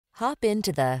Hop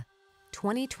into the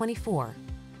 2024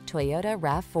 Toyota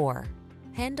RAV4.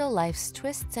 Handle life's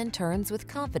twists and turns with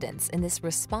confidence in this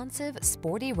responsive,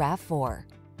 sporty RAV4.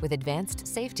 With advanced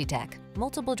safety tech,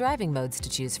 multiple driving modes to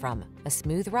choose from, a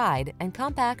smooth ride, and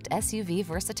compact SUV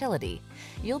versatility,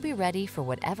 you'll be ready for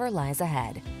whatever lies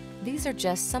ahead. These are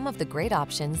just some of the great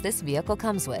options this vehicle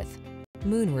comes with: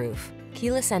 moonroof,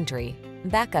 keyless entry,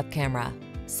 backup camera,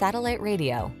 satellite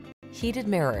radio, heated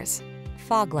mirrors,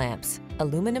 fog lamps,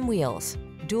 aluminum wheels,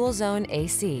 dual zone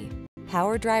AC,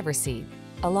 power driver seat,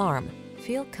 alarm.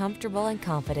 Feel comfortable and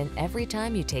confident every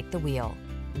time you take the wheel.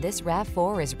 This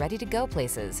RAV4 is ready to go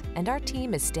places, and our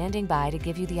team is standing by to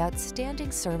give you the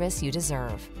outstanding service you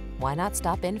deserve. Why not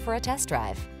stop in for a test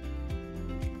drive?